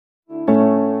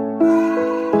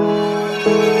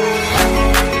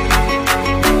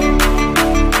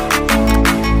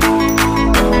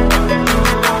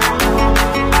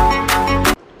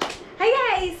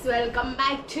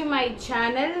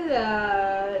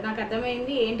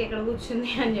అర్థమైంది ఏంటి ఎక్కడ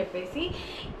కూర్చుంది అని చెప్పేసి.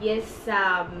 Yes,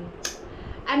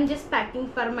 I'm just packing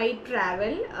for my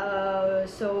travel.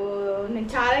 So నేను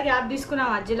చాలా గ్యాప్ తీసుకున్నా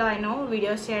మధ్యలో అయినా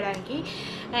వీడియోస్ చేయడానికి.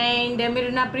 అండ్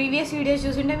మీరు నా ప్రీవియస్ వీడియోస్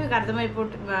చూస్తుంటే మీకు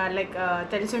లైక్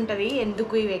తెలిసి ఉంటుంది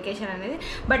ఎందుకు ఈ వెకేషన్ అనేది.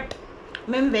 బట్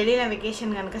మేము వెళ్ళిన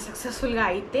వెకేషన్ కనుక సక్సెస్ఫుల్గా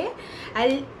అయితే I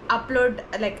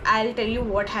tell you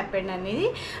what happened అనేది.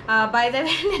 బై ద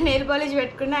వే నేను నెయిల్ పాలిష్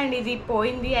పెట్టుకున్నా అండ్ ఇది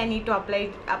పోయింది. I need to apply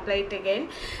it again.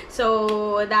 So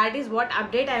that is what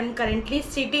update. I'm currently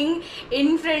sitting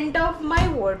in front of my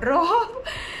wardrobe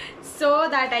so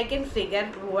that I can figure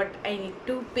what I need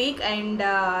to pick. And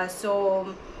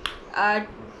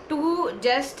to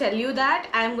just tell you that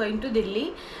I am going to Delhi,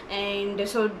 and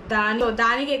so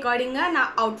దానికి అకార్డింగ్గా నా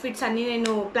outfits అన్నీ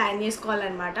నేను plan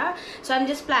చేసుకోవాలన్నమాట. So I'm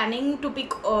just planning to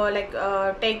pick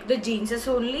take the జీన్సెస్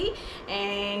only.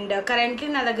 And currently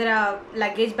నా దగ్గర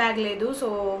luggage bag లేదు. So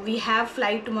we have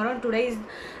flight tomorrow. Today is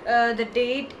the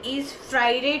date is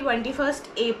Friday 21st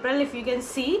April if you can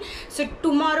see. So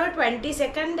tomorrow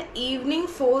 22nd evening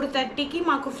 4:30 ki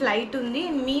maaku flight undi.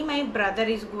 My brother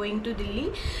is going to Delhi,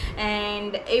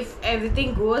 and if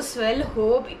everything goes well,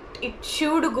 hope it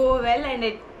should go well,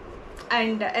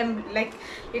 and I'm like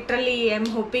literally I'm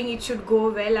hoping it should go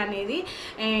well anedi.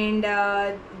 And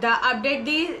the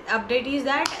update is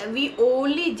that we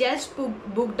only just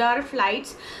booked our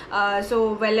flights. So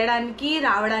velladaniki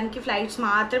ravadaniki flights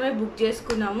maatrame book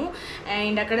cheskunnamo,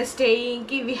 and akkada staying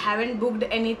ki we haven't booked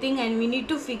anything, and we need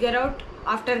to figure out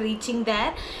after reaching there.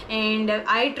 And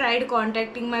I tried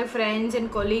contacting my friends and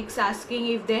colleagues asking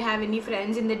if they have any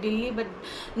friends in the Delhi, but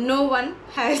no one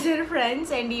has their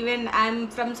friends. And even I'm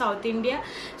from South India,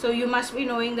 so you must be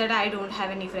knowing that I don't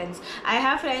have any friends. I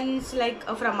have friends like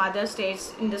from other states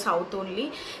in the south only,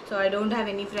 so I don't have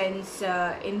any friends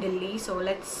in Delhi. So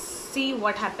let's see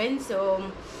what happens.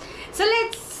 So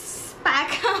let's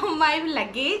pack my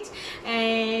luggage.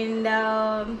 And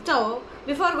so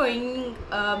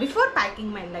before packing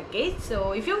my luggage, so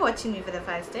if you're watching me for the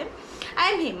first time, I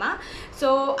am Hema. So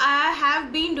I have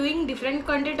been doing different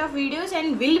content of videos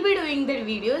and will be doing the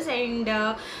videos. And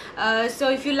so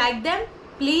if you like them,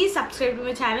 please subscribe to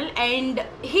my channel and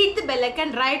hit the bell icon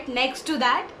right next to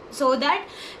that, so that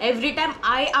every time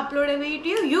I upload a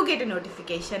video you get a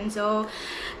notification. So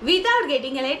without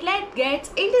getting late, let's get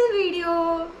into the video.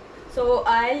 So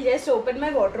I'll just open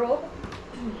my wardrobe.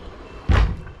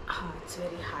 It's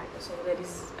very hard. So there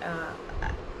is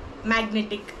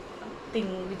magnetic thing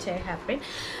which I happened.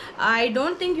 I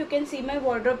don't think you can see my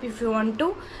wardrobe. If you want to,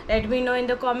 let me know in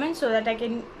the comments so that I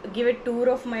can give a tour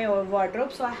of my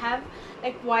wardrobe. So I have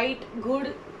like quite good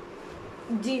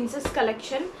jeans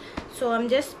collection. So I'm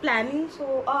just planning. So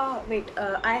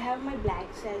I have my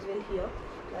blacks as well here.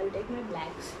 So I'll take my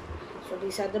blacks. So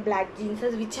these are the black jeans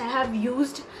which I have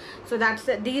used. So that's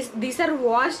these are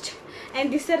washed and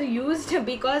these are used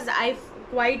because I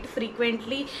quite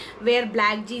frequently wear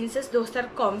black jeans. Those are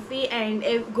comfy and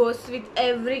it goes with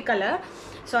every color.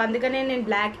 So andukane nenu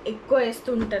black ekko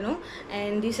estuntanu.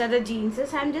 And these are the jeans.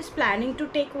 I'm just planning to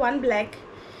take one black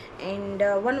and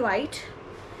one white.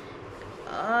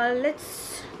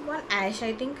 One ash,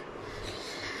 I think.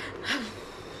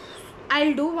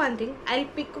 I'll do one thing. I'll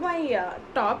pick my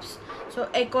tops. So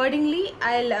accordingly,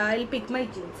 I'll pick my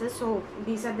jeans. So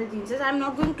these are the jeans. I'm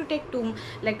not going to take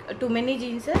too many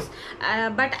jeans,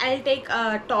 but I'll take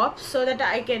tops so that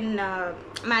I can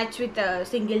match with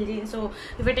single jeans. So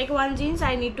if I take one jeans,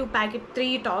 I need to pack it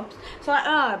 3 tops. So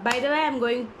by the way, I'm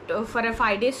going for a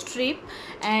 5-day trip,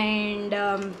 and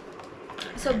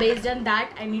so based on that,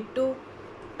 I need to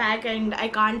pack, and I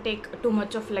can't take too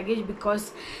much of luggage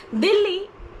because Delhi.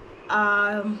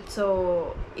 So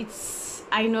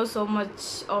I know so much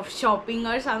of shopping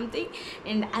or something,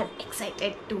 and I'm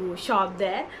excited to shop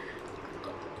there.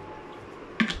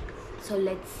 So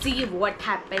let's see what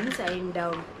happens. And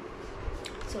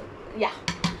so yeah,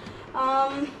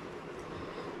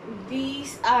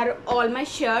 these are all my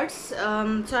shirts.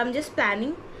 So I'm just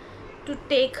planning to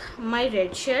take my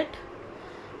red shirt.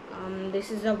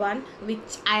 This is the one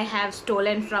which I have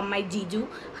stolen from my Jiju.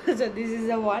 So this is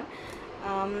the one.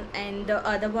 And the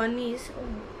other one is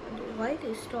why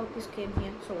this top came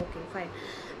here. So okay, fine.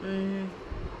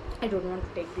 I don't want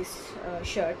to take this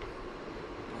shirt,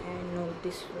 and no,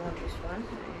 this one,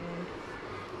 and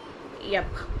yep,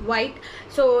 white.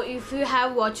 So if you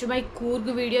have watched my Coorg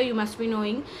video, you must be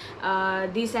knowing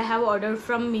this I have ordered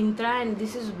from Myntra, and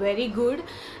this is very good.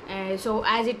 So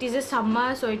as it is a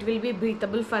summer, so it will be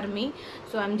breathable for me.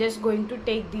 So I'm just going to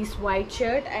take this white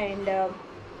shirt and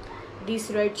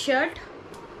this red shirt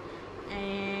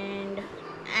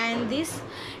and this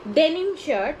denim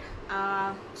shirt.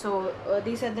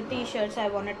 These are the t-shirts I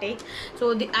want to take. So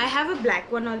I have a black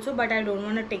one also, but I don't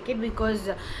want to take it because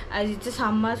as it's a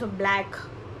summer, so black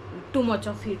too much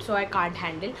of heat, so I can't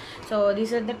handle. So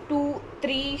these are the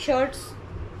 3 shirts.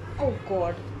 Oh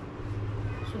god.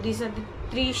 So these are the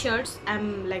 3 shirts I'm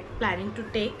like planning to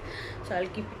take. So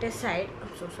I'll keep it aside.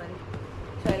 I'm so sorry.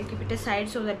 So I'll keep it aside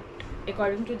so that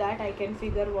according to that I can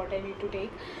figure what I need to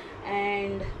take.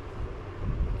 And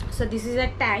so this is a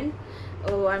tang.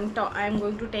 I'm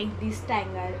going to take this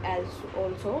tang as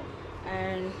also.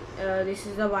 And this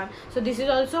is the one. So this is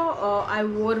also I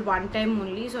wore one time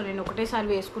only. So నేను ఒకటేసారి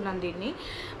వేసుకున్నాను దీన్ని.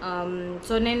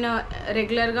 So నేను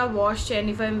రెగ్యులర్గా wash చేయను.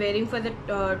 If I'm wearing for the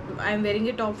I'm wearing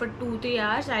it off for 2-3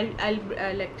 hours,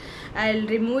 I'll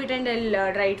remove it and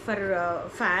I'll dry it for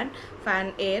fan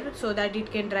air so that it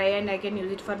can dry and I can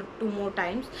use it for 2 more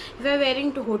times. If I'm wearing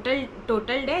to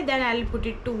total day, then I'll put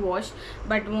it to wash.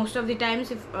 But most of the times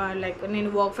if like నేను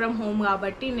work from home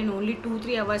కాబట్టి నేను only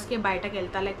 2-3 అవర్స్కే బయటకు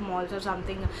వెళ్తా, like malls or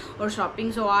something or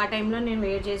shopping. So ఆ టైంలో నేను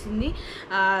wear చేసింది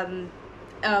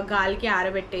గాలికి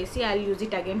ఆరబెట్టేసి I'll use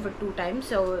it again for 2 times.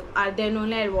 So then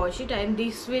only I'll wash it, and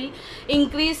this will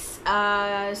increase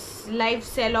life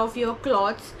cell of your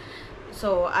clothes. So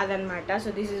అదనమాట. So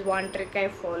this is one trick I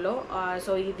follow.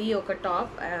 So ఇది ఒక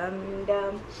top, and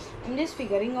I'm just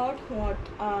figuring out what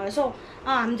so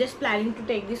I'm just planning to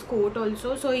take this coat also.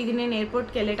 So ఇది నేను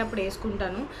ఎయిర్పోర్ట్కి వెళ్ళేటప్పుడు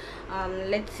వేసుకుంటాను.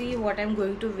 Let's see what I'm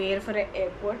going to wear for an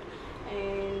airport.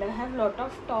 And I have lot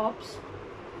of tops.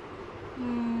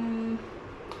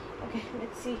 Okay,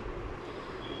 let's see.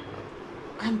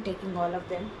 I'm taking all of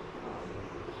them.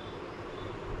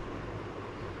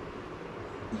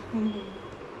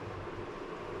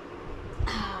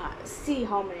 See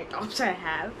how many tops I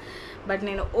have. But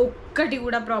నేను ఒక్కటి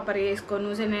కూడా ప్రాపర్గా వేసుకోను.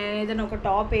 So నేను ఏదైనా ఒక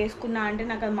top వేసుకున్నా అంటే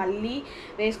నాకు అది మళ్ళీ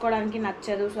వేసుకోవడానికి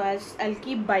నచ్చదు. So I'll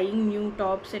keep buying new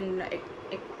tops, and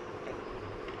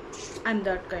I'm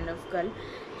that kind of girl.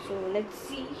 So let's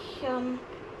see.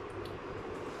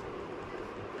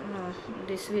 No,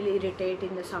 this will irritate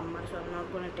in the summer, so I'm not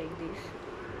gonna take these.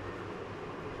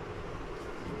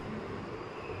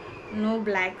 No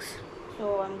blacks, so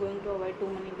I'm going to avoid too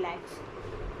many blacks.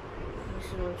 This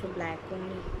is also black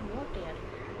only. What here?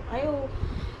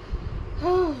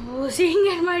 Seeing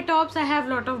at my tops, I have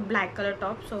lot of black color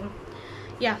tops. So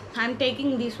yeah, I'm taking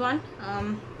this one.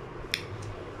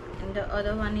 And the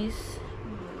other one is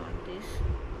not this.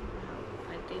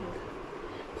 I think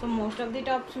so. Most of the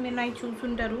tops I choose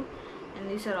untaru, and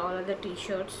these are all other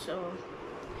t-shirts. So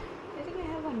I think I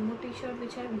have one more t-shirt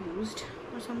which I've used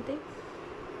or something.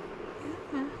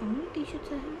 How many t-shirts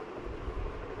I have?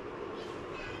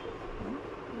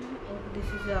 Oh, this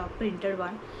is a printed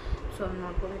one, so I'm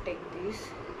not going to take this.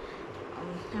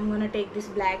 I'm going to take this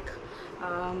black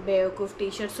Bewakoof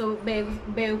t-shirt. So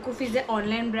Bewakoof is an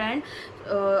online brand.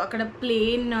 అక్కడ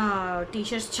plain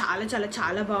t-shirts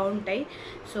చాలా బాగుంటాయి.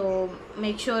 So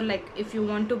make sure like if you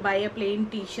want to buy a plain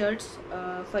t-shirts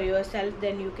for your self,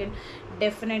 then you can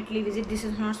definitely visit. This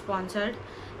is not sponsored.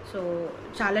 So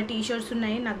చాలా t-shirts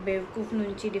ఉన్నాయి నాకు బేవకూఫ్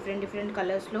నుంచి, different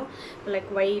కలర్స్లో, like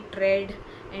white, red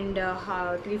and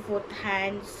 3/4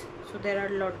 hands. So there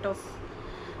are lot of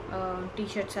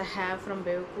t-shirts I have from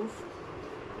Bewakoof,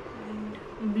 and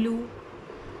blue.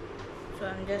 So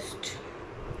I'm just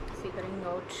figuring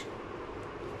out.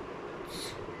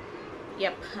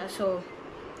 Yep. So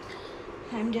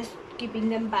I'm just keeping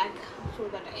them back so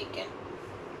that I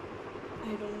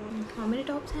don't know how many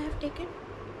tops I have taken.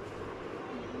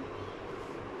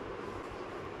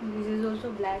 This is also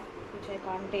black, which I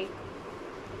can't take.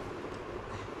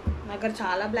 నా దగ్గర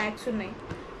చాలా blocks ఉన్నాయి,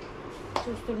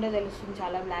 చూస్తుంటే తెలుస్తుంది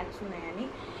చాలా blocks ఉన్నాయని.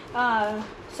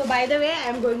 So by the way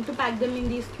I'm going to pack them in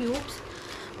these cubes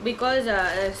because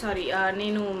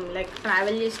నేను like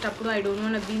travel చేసేటప్పుడు I don't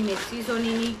want be messy. So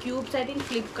నేను ఈ క్యూబ్స్ ఐ థింక్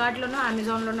ఫ్లిప్కార్ట్లోనో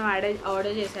అమెజాన్లోనో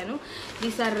ఆర్డర్ చేశాను.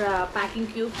 These are packing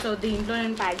cubes. So దీంట్లో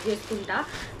నేను pack చేసుకుంటా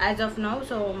as of now.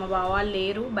 So మా బావ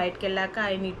వాళ్ళు బయటకు వెళ్ళాక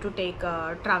I need to take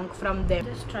trunk from them.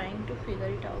 Just trying to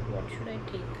figure it out what should I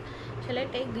take. Shall I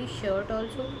take this shirt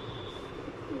also?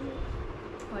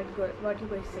 what you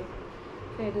guys say?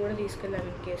 So ఇది కూడా తీసుకెళ్ళాను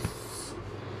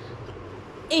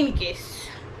in case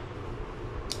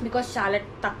because చాలా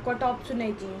తక్కువ tops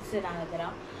ఉన్నాయి jeans నా దగ్గర.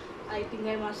 I think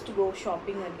I must go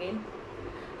shopping again.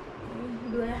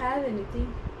 Do I have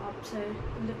anything up side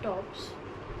in the tops?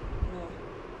 No.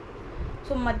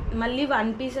 So మళ్ళీ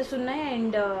 1 pieces ఉన్నాయి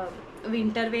అండ్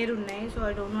వింటర్ వేర్ ఉన్నాయి. So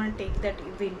I don't want take that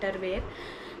winter wear.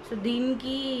 So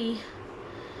దీనికి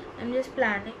I'm just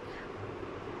planning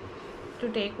to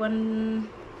take one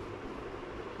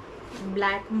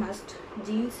black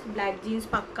black jeans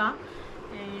pakka,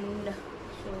 and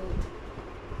so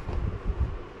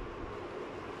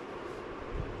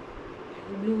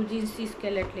blue jeans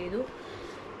తీసుకెళ్ళట్లేదు.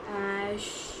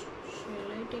 Ash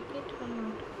shall I take it or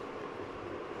not?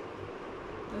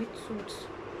 It suits.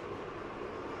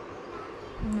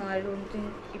 No, I don't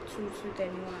think it suits with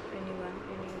anyone.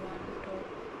 So,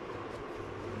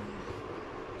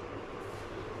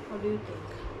 what do you think?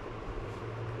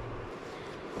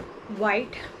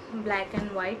 White, black and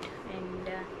white, and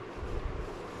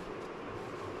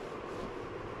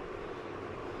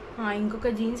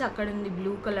ఇంకొక jeans అక్కడ ఉంది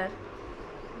blue colour,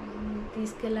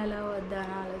 తీసుకెళ్ళాలా వద్దా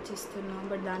అని ఆలోచిస్తున్నా.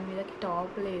 But దాని మీదకి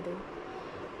top లేదు.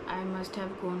 I must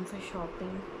have gone for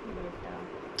shopping, but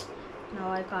now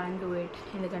I can't do it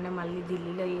ఎందుకంటే మళ్ళీ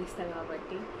ఢిల్లీలో చేస్తా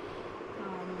కాబట్టి.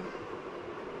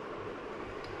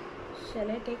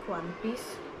 Shall I take one piece?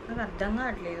 నాకు అర్థం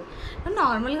కావట్లేదు. నేను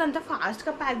నార్మల్గా అంత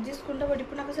ఫాస్ట్గా ప్యాక్ చేసుకుంటా, బట్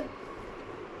ఇప్పుడు నాకు అసలు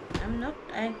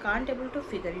I can't able to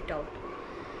figure it out.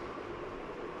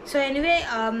 So anyway,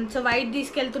 so white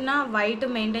తీసుకెళ్తున్నా. White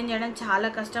maintain చేయడం చాలా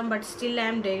కష్టం, but still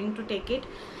I'm daring to take it.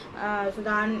 So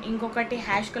ఇంకొకటి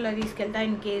హ్యాష్ కలర్ తీసుకెళ్తా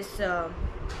ఇన్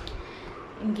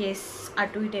కేస్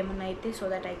అటు ఇటు ఏమన్నా అయితే, so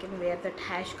that I can wear that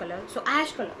ash colour. So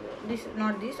ash colour, this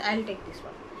not this, I will take this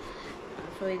one.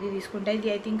 So ఇది తీసుకుంటా. ఇది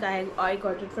I think I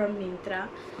got it from Myntra.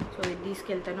 So ఇది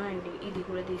తీసుకెళ్తాను అండ్ ఇది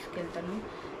కూడా తీసుకెళ్తాను.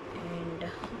 And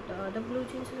the blue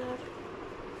jeans are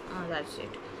that's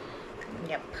it.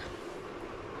 Yup.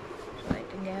 So I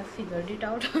think I have figured it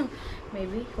out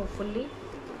maybe, hopefully.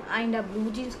 And ఆ blue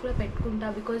jeans కూడా పెట్టుకుంటా,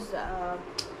 బికాజ్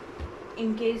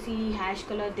ఇన్ కేస్ ఈ ash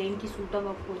colour దేనికి సూట్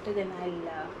అవ్వకపోతే then I will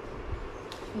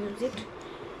use it.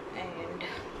 And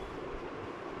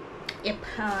yup.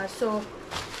 So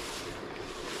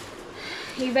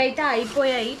ఇవైతే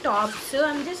అయిపోయాయి tops.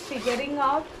 I'm just figuring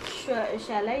out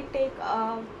shall I take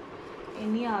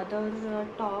any other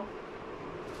top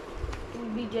to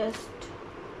be just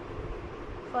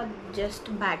for just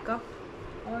backup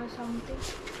or something.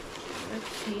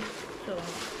 Let's see. So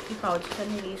ఈ pouches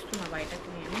అన్ని తీస్తున్నా బయటకు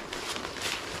నేను.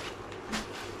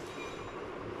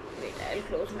 Wait, I'll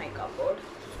close my cupboard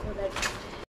so that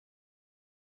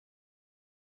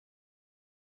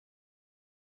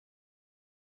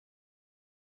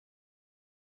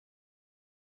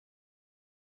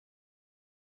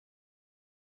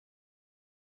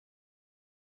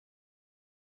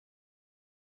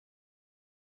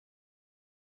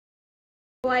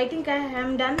so I think I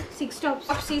am done 6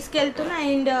 tops తీసుకెళ్తున్నా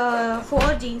and 4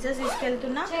 జీన్సెస్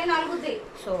తీసుకెళ్తున్నా.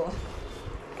 So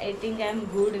I think I'm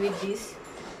good with this.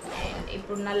 And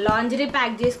ఇప్పుడు నా lingerie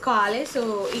pack చేసుకోవాలి. So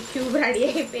ఈ cube ready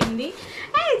అయిపోయింది.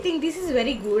 I think this is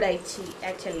very good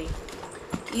actually.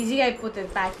 ఈజీగా అయిపోతుంది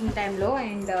packing టైంలో.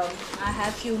 And I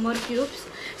have few more cubes.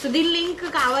 So దీని link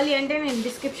కావాలి అంటే నేను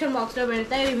డిస్క్రిప్షన్ బాక్స్లో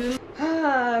పెడతా.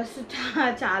 సో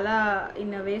చాలా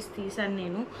ఇన్నోవేస్ తీసాను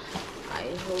నేను. ఐ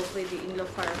హోప్ ఇది ఇందులో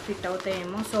ఫిట్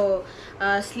అవుతాయేమో. సో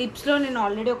స్లిప్స్లో నేను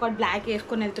ఆల్రెడీ ఒకటి బ్లాక్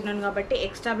వేసుకొని వెళ్తున్నాను కాబట్టి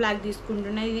ఎక్స్ట్రా బ్లాక్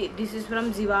తీసుకుంటున్నా. This is from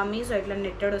Zivame. So ఇట్లా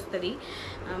నెట్టెడ్ వస్తుంది.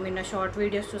 మీరు నా షార్ట్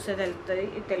వీడియోస్ చూస్తే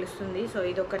తెలుస్తుంది. సో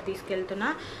ఇది ఒకటి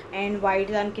తీసుకెళ్తున్నా. అండ్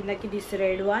వైట్ దాని కిందకి this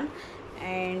red one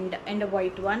and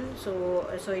white one. So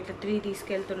ఇట్లా 3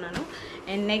 తీసుకెళ్తున్నాను.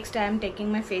 And next I'm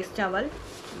taking my face towel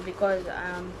because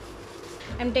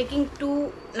I'm taking 2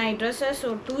 night dresses. So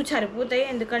 2 సరిపోతాయి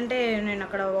ఎందుకంటే నేను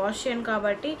అక్కడ వాష్ చేయను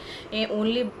కాబట్టి,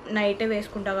 ఓన్లీ నైటే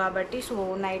వేసుకుంటా కాబట్టి. సో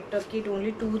నైట్కి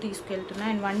ఓన్లీ 2 తీసుకెళ్తున్నా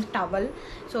అండ్ 1 టవల్.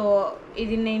 సో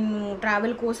ఇది నేను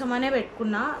ట్రావెల్ కోసమనే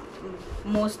పెట్టుకున్నా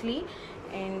మోస్ట్లీ.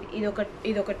 అండ్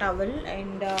ఇదొక towel.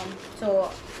 And so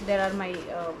there are my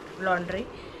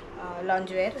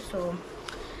lounge wear. So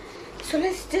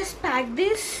let's just pack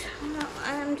this.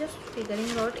 I'm just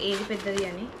figuring out ఏది పెద్దది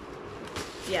అని.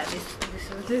 Yeah, this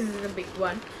is the big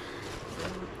one.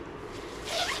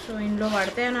 So ఇందులో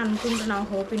పడతాయని అనుకుంటున్నా.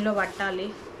 హోప్ ఇందులో పట్టాలి.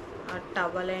 ఆ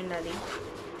టవల్ అండ్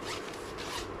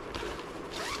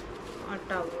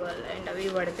అవి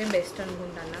పడితే బెస్ట్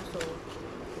అనుకుంటున్నా. సో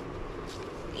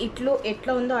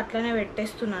ఎట్లా ఉందో అట్లనే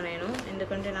పెట్టేస్తున్నా నేను,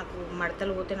 ఎందుకంటే నాకు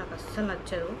మడతలు పోతే నాకు అస్సలు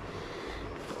నచ్చదు.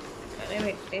 అట్లనే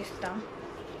పెట్టేస్తా.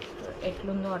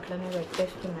 ఎట్లుందో అట్లనే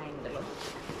పెట్టేస్తున్నా. ఇందులో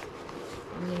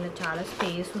చాలా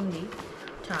స్పేస్ ఉంది.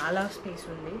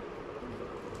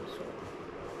 సో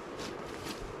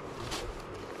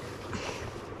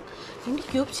అండ్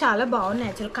క్యూబ్స్ చాలా బాగున్నాయి.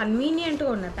 యాక్చువల్ కన్వీనియంట్గా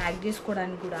ఉన్నాయి, ప్యాక్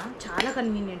చేసుకోవడానికి కూడా చాలా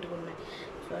కన్వీనియంట్గా ఉన్నాయి.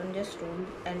 So just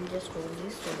roll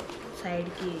this.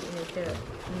 సైడ్కి ఏదైతే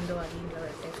ఉందో అది ఇంట్లో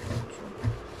పెట్టేసుకోవచ్చు.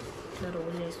 ఇట్లా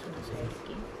రోల్ చేస్తున్నా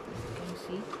సైడ్కి, కెన్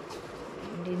సీ.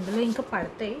 అండ్ ఇందులో ఇంకా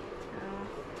పడతాయి.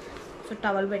 సో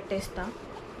టవల్ పెట్టేస్తా.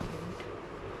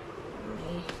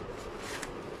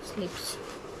 స్లిప్స్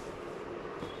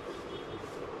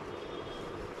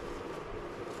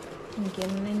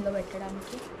ఇంకేమున్నాయి ఇందులో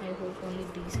పెట్టడానికి. I hope only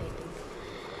these. I think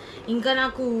ఇంకా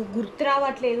నాకు గుర్తు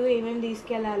రావట్లేదు ఏమేమి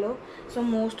తీసుకెళ్ళాలో. So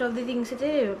most of the things అయితే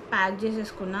ప్యాక్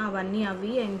చేసేసుకున్నా, అవన్నీ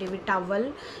అవి. అండ్ ఇవి towel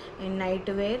and night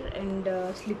wear and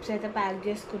slips అయితే ప్యాక్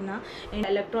చేసుకున్నా. అండ్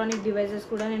ఎలక్ట్రానిక్ డివైజెస్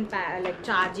కూడా నేను లైక్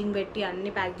ఛార్జింగ్ పెట్టి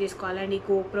అన్నీ ప్యాక్ చేసుకోవాలి. అండ్ ఈ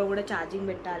GoPro కూడా ఛార్జింగ్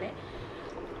పెట్టాలి.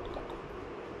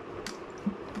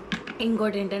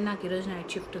 ఇంకోటి ఏంటంటే నాకు ఈరోజు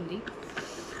నైట్ షిఫ్ట్ ఉంది.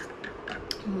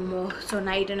 సో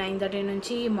నైట్ 9:30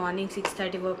 నుంచి మార్నింగ్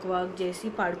 6:30 వరకు వర్క్ చేసి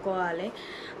పడుకోవాలి.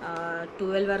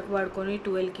 12 వరకు పడుకొని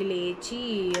 12కి లేచి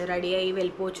రెడీ అయ్యి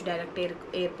వెళ్ళిపోవచ్చు డైరెక్ట్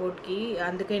ఎయిర్పోర్ట్కి.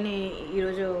 అందుకనే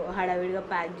ఈరోజు హడావిడిగా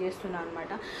ప్యాక్ చేస్తున్నాను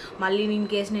అనమాట. మళ్ళీ ఇన్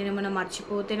కేస్ నేను ఏమైనా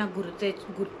మర్చిపోతే నాకు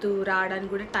గుర్తు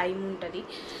రావడానికి కూడా టైం ఉంటుంది.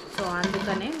 సో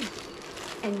అందుకనే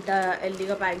ఎంత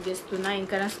హెల్దీగా ప్యాక్ చేస్తున్నా.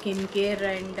 ఇంకా నా స్కిన్ కేర్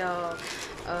అండ్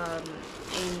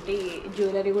ఏంటి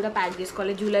జ్యువెలరీ కూడా ప్యాక్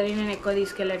చేసుకోవాలి. జ్యువెలరీ నేను ఎక్కువ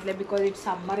తీసుకెళ్ళట్లేదు బికాజ్ ఇట్స్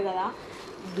సమ్మర్ కదా,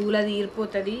 దూల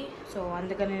తీరిపోతుంది. సో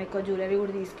అందుకని నేను ఎక్కువ జ్యువెలరీ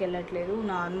కూడా తీసుకెళ్ళట్లేదు.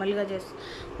 నార్మల్గా జస్ట్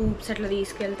హూప్స్ అట్లా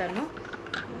తీసుకెళ్తాను.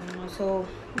 సో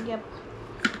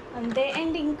అంతే.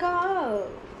 అండ్ ఇంకా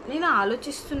నేను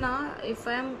ఆలోచిస్తున్నా, ఇఫ్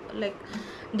ఐఎమ్ లైక్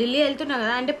ఢిల్లీ వెళ్తున్నా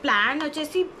కదా, అంటే ప్లాన్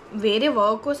వచ్చేసి వేరే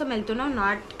వర్క్ కోసం వెళ్తున్నాం,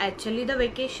 not actually the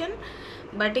vacation.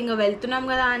 But ఇంకా వెళ్తున్నాం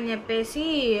కదా అని చెప్పేసి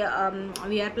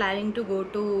we are planning to go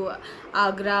to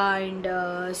Agra. And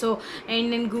so and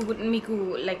నేను మీకు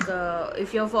like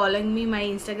if you are following me my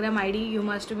Instagram ID you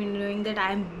must be knowing that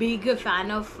I'm big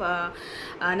fan of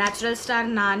natural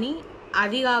star Nani.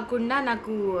 అది కాకుండా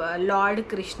నాకు లార్డ్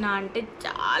కృష్ణ అంటే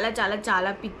చాలా చాలా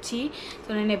చాలా పిచ్చి. సో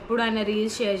నేను ఎప్పుడు ఆయన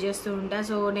రీల్స్ షేర్ చేస్తూ ఉంటా.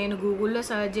 సో నేను గూగుల్లో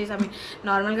సర్చ్ చేసి, ఐ మీన్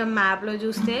నార్మల్గా మ్యాప్లో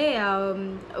చూస్తే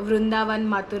వృందావన్,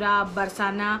 మథుర,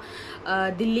 బర్సానా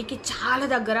ఢిల్లీకి చాలా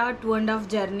దగ్గర, 2.5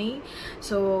 జర్నీ.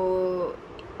 సో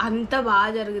అంత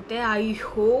బాగా జరిగితే ఐ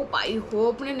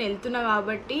హోప్ నేను వెళ్తున్నా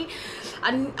కాబట్టి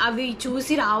అవి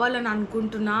చూసి రావాలని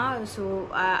అనుకుంటున్నా. So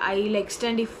I will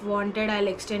extend, if wanted I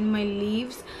will extend my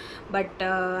leaves. But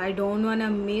I don't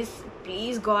want miss.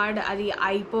 Please God అది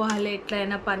అయిపోవాలి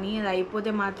ఎట్లయినా పని. అది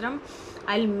అయిపోతే మాత్రం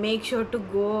I will make sure to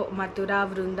go Mathura,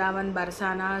 Vrindavan,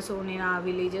 Barsana. So నేను ఆ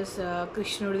విలేజెస్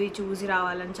కృష్ణుడివి చూసి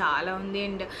రావాలని చాలా ఉంది.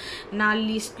 అండ్ నా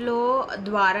లిస్ట్లో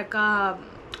ద్వారకా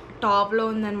టాప్లో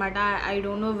ఉందన్నమాట. I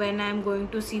don't know when I'm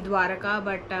going to see Dwaraka,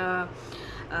 but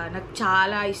నాకు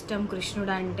చాలా ఇష్టం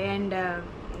కృష్ణుడు అంటే. అండ్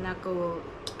నాకు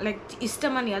లైక్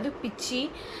ఇష్టం అని కాదు, పిచ్చి.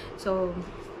 So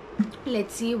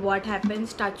let's see what happens,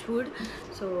 touch wood.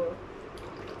 So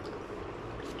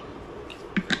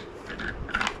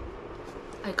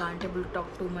I can't able to talk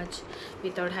too much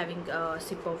without having a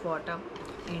sip of water.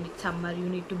 And it's summer, you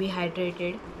need to be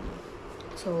hydrated.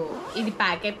 So ఇది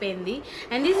pack అయిపోయింది.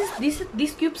 And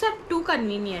these cubes are too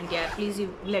convenient. Yeah, please,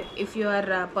 if you are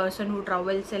a person who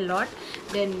travels a lot,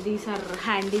 then these are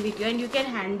handy with you and you can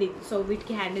handle. So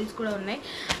వీటికి handles కూడా ఉన్నాయి.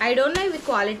 I don't know with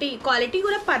quality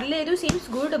కూడా పర్లేదు, seems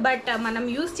good. But మనం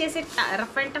use చేసే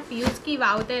rough and tough యూస్కి ఇవి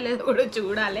అవుతాయి లేదో కూడా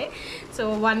చూడాలి. సో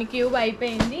 1 క్యూబ్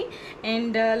అయిపోయింది.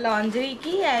 And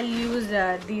లాండ్రీకి I use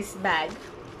this bag,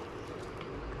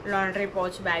 laundry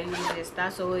pouch bag use చేస్తా.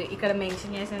 సో ఇక్కడ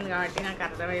మెన్షన్ చేసింది కాబట్టి నాకు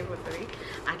అర్థమైపోతుంది.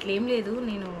 అట్లేం లేదు,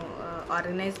 నేను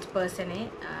ఆర్గనైజ్డ్ పర్సనే.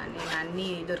 నేను అన్నీ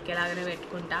దొరికేలాగానే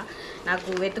పెట్టుకుంటా. నాకు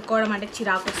వెతుక్కోవడం అంటే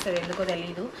చిరాకు వస్తుంది, ఎందుకో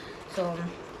తెలీదు. So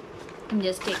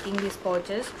just taking these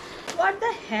pouches. What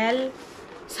the hell,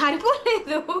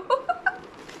 సరిపోలేదు.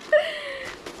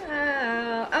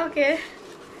 Okay,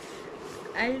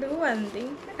 I'll do one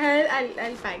thing,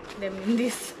 I'll pack them in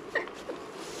this.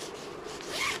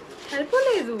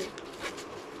 సరిపోలేదు.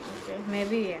 ఓకే,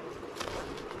 మేబీ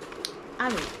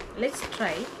అవి లెట్స్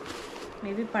ట్రై,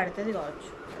 మేబీ పడుతుంది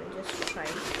కావచ్చు. Just try.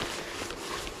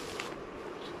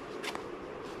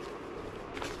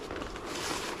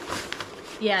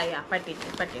 యా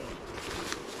పట్టింది.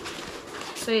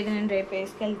 సో ఇది నేను రేపు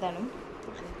వేసుకెళ్తాను,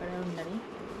 అది ఇక్కడే ఉండని.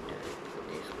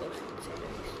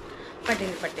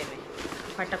 పట్టింది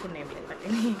పట్టకుండా ఏం లేదు,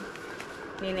 పట్టింది.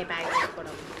 నేనే ప్యాక్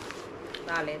చేసుకోవడం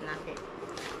రాలేదు నాకే.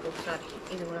 ఒకసారి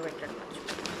ఇది కూడా పెట్టడం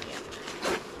మర్చిపోయాను.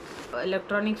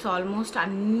 ఎలక్ట్రానిక్స్ ఆల్మోస్ట్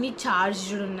అన్నీ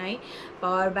ఛార్జ్డ్ ఉన్నాయి.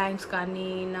 పవర్ బ్యాంక్స్ కానీ,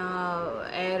 నా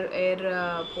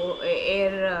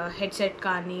ఎయిర్ హెడ్సెట్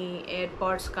కానీ, ఎయిర్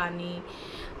పాడ్స్ కానీ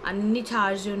అన్నీ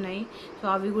ఛార్జ్ ఉన్నాయి. సో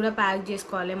అవి కూడా ప్యాక్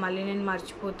చేసుకోవాలి, మళ్ళీ నేను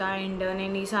మర్చిపోతా. అండ్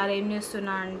నేను ఈసారి ఏం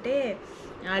చేస్తున్నా అంటే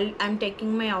I'm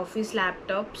taking my office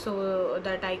laptop so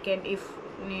that I can, if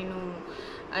నేను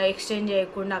ఎక్స్చేంజ్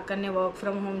చేయకుండా అక్కడనే వర్క్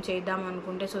ఫ్రమ్ హోమ్ చేద్దాం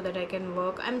అనుకుంటే, so that I can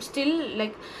work. I'm still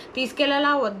like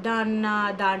తీసుకెళ్ళాలా వద్దా అన్న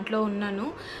దాంట్లో ఉన్నాను.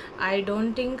 I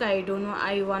don't know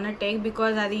I want take,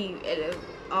 because అది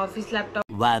office laptop.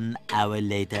 1 hour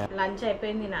later. Lunch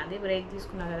అయిపోయింది నాది, బ్రేక్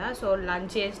తీసుకున్నా కదా. సో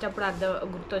లంచ్ చేసేటప్పుడు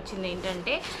గుర్తొచ్చింది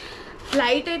ఏంటంటే,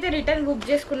 ఫ్లైట్ అయితే రిటర్న్ బుక్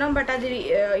చేసుకున్నాం. బట్ అది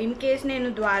ఇన్ కేస్ నేను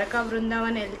ద్వారకా,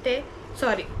 బృందావన్ వెళ్తే,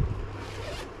 సారీ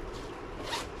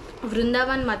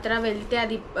బృందావన్ మథుర వెళ్తే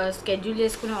అది స్కెడ్యూల్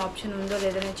చేసుకునే ఆప్షన్ ఉందో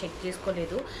లేదో నేను చెక్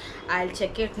చేసుకోలేదు. I will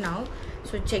check it now.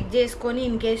 So check చేసుకొని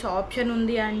ఇన్ కేస్ ఆప్షన్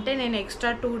ఉంది అంటే నేను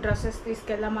ఎక్స్ట్రా 2 డ్రెస్సెస్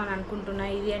తీసుకెళ్దామని అనుకుంటున్నా,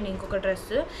 ఇది అండ్ ఇంకొక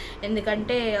డ్రెస్.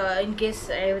 ఎందుకంటే in case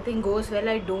everything goes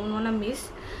well, I don't want miss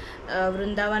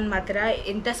Brindavan Mathura.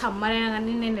 ఎంత సమ్మర్ అయినా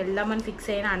కానీ నేను వెళ్దామని ఫిక్స్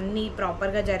అయినా, అన్నీ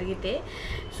ప్రాపర్గా జరిగితే.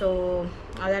 సో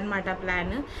అదనమాట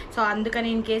ప్లాన్. సో అందుకని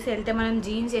ఇన్ కేసు వెళ్తే మనం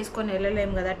జీన్స్ వేసుకొని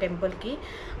వెళ్ళలేము కదా టెంపుల్కి,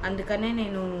 అందుకనే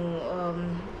నేను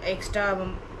ఎక్స్ట్రా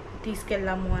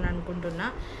తీసుకెళ్దాము అని అనుకుంటున్నా.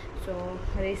 సో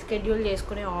రీస్కెడ్యూల్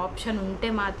చేసుకునే ఆప్షన్ ఉంటే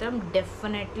మాత్రం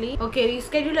డెఫినెట్లీ ఓకే.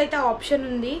 రీస్కెడ్యూల్ అయితే ఆప్షన్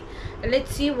ఉంది,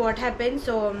 let's see what happens.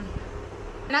 So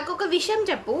నాకు ఒక విషయం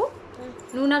చెప్పు,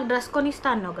 నువ్వు నాకు డ్రెస్ కొనిస్తా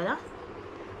అన్నావు కదా,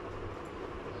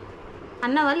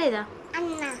 అన్నావా లేదా?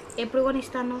 ఎప్పుడు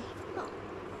కొనిస్తాను?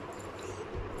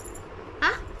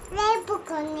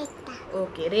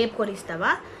 ఓకే, రేపు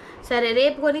కొనిస్తావా? సరే,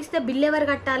 రేపు కొనిస్తే బిల్ ఎవరు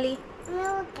కట్టాలి?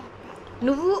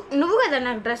 నువ్వు కదా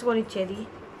నాకు డ్రెస్ కొనిచ్చేది.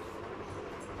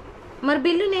 మరి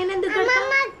బిల్లు నేనెందుకు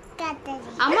కడతా?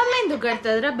 అమ్మమ్మ ఎందుకు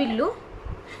కడుతుందిరా బిల్లు?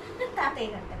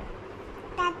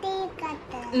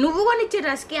 నువ్వు కొనిచ్చే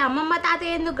డ్రెస్కి అమ్మమ్మ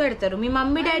తాతయ్య ఎందుకు కడతారు? మీ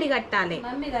మమ్మీ డాడీ కట్టాలి.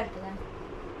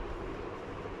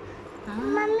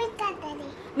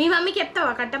 మీ మమ్మీకి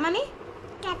చెప్తావా కట్టమని?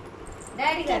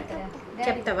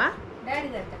 చెప్తావా?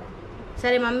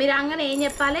 సరే, మమ్మీ రాగానే ఏం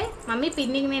చెప్పాలి? మమ్మీ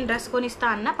పిన్నికి నేను డ్రెస్ కొనిస్తా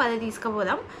అన్న, 10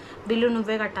 తీసుకుపోదాం, బిల్లు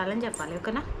నువ్వే కట్టాలని చెప్పాలి.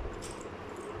 ఓకేనా?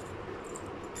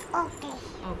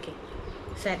 ఓకే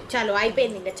సరే, చలో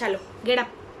అయిపోయింది ఇంకా. చలో get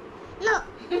up.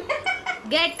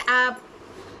 Get up.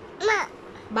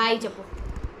 Bye చెప్పు.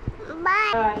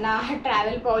 నా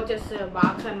ట్రావెల్ పౌచెస్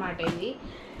బాక్స్ అనమాట ఇది.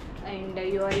 And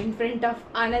you are in front of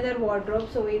another wardrobe.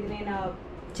 So ఇది నేను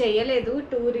చేయలేదు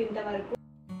టూర్ ఇంతవరకు.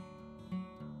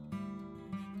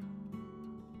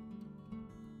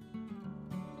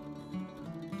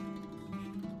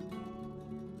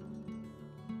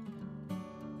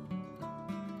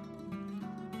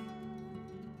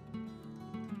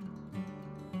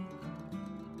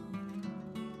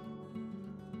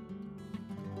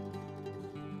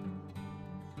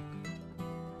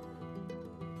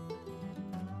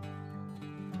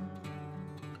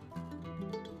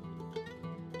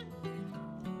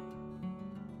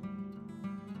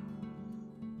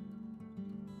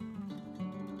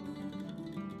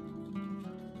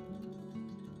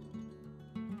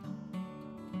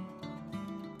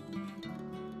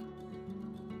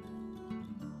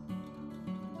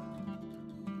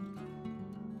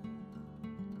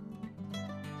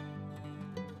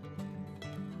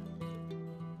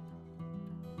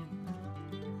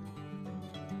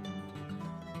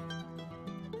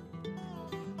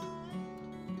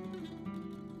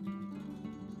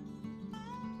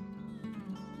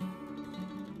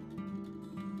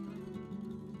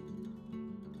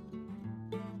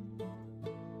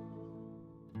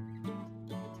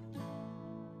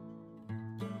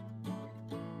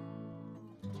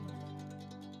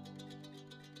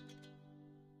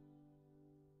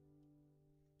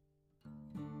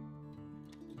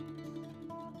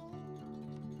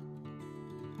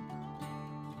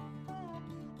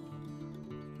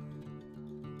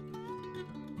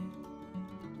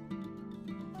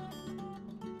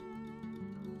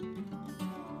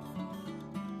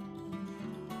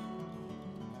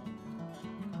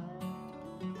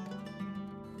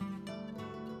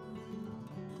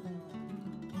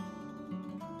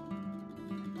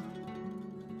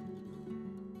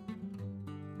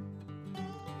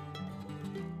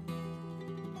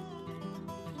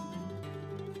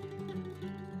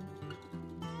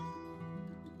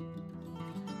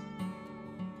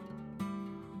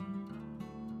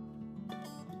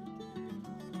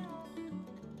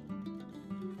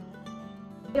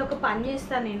 ఒక పని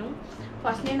చేస్తాను నేను.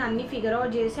 ఫస్ట్ నేను అన్ని ఫిగర్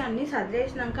అవుట్ చేసి అన్ని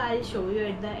సర్దేసినాక I show you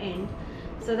at the end,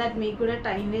 so that మీకు కూడా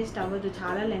టైం వేస్ట్ అవ్వదు.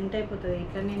 చాలా లెంత్ అయిపోతుంది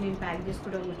ఇట్లనే నేను ప్యాక్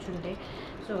చేసుకుంటూ కూర్చుంటే.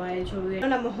 So I show you.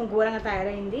 నా మొహం ఘోరంగా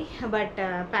తయారైంది, బట్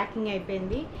ప్యాకింగ్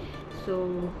అయిపోయింది. So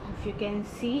if you can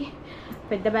see,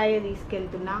 పెద్ద బ్యాగే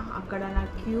తీసుకెళ్తున్నా. అక్కడ నా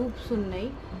క్యూబ్స్ ఉన్నాయి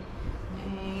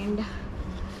అండ్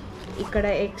ఇక్కడ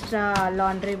ఎక్స్ట్రా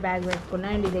లాండ్రీ బ్యాగ్ పెట్టుకున్నా.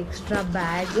 అండ్ ఇది ఎక్స్ట్రా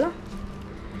బ్యాగ్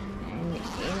అండ్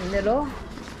ఇందులో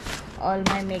all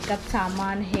my makeup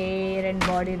saman, hair and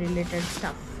body related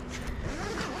stuff.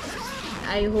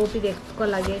 I hope ఇది ఎక్కువ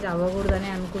లగేజ్ అవ్వకూడదని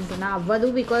అనుకుంటున్నా. అవ్వదు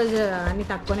బికాజ్ అన్ని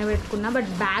తక్కువనే పెట్టుకున్నా, బట్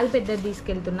బ్యాగ్ పెద్దది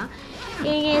తీసుకెళ్తున్నా.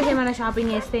 ఏమైనా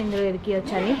షాపింగ్ చేస్తే ఇందులో ఎదికి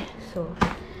వచ్చాలి. So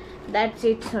that's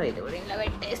it. సో ఇది కూడా ఇంట్లో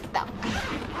పెట్టేస్తాం.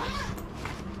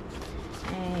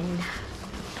 అండ్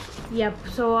యప్,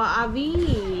 సో అవి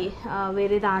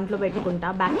వేరే దాంట్లో పెట్టుకుంటా,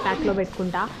 బ్యాక్ ప్యాక్లో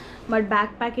పెట్టుకుంటా. బట్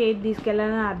బ్యాక్ ప్యాక్ ఏది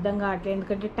తీసుకెళ్ళాలని అర్థం కావట్లేదు,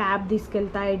 ఎందుకంటే ట్యాబ్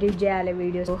తీసుకెళ్తా, ఎడిట్ చేయాలి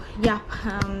videos. Yeah,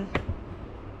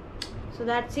 so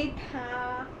that's it.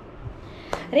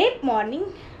 రేపు మార్నింగ్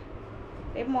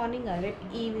రేపు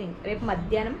ఈవినింగ్, రేపు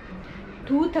మధ్యాహ్నం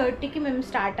 2:30కి మేము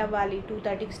స్టార్ట్ అవ్వాలి.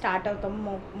 2:30కి స్టార్ట్ అవుతాం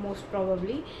most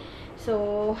probably. So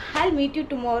I'll meet you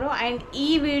tomorrow. And ఈ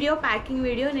వీడియో, ప్యాకింగ్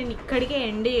వీడియో నేను ఇక్కడికే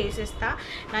ఎండ్ చేసేస్తా.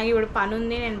 నాకు ఇప్పుడు పని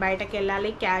ఉంది, నేను బయటకు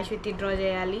వెళ్ళాలి, క్యాష్ విత్డ్రా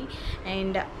చేయాలి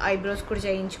అండ్ ఐబ్రోస్ కూడా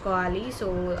చేయించుకోవాలి. సో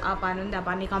ఆ పని ఉంది, ఆ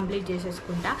పని complete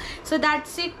చేసేసుకుంటా. So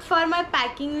that's it for my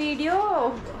packing video.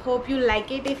 Hope you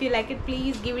like it. If you like it,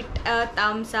 please give it a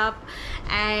thumbs up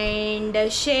and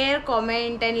share,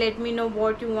 comment and let me know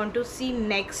what you want to see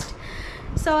next.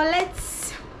 So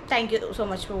thank you so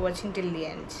much for watching till the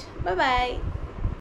end. Bye bye.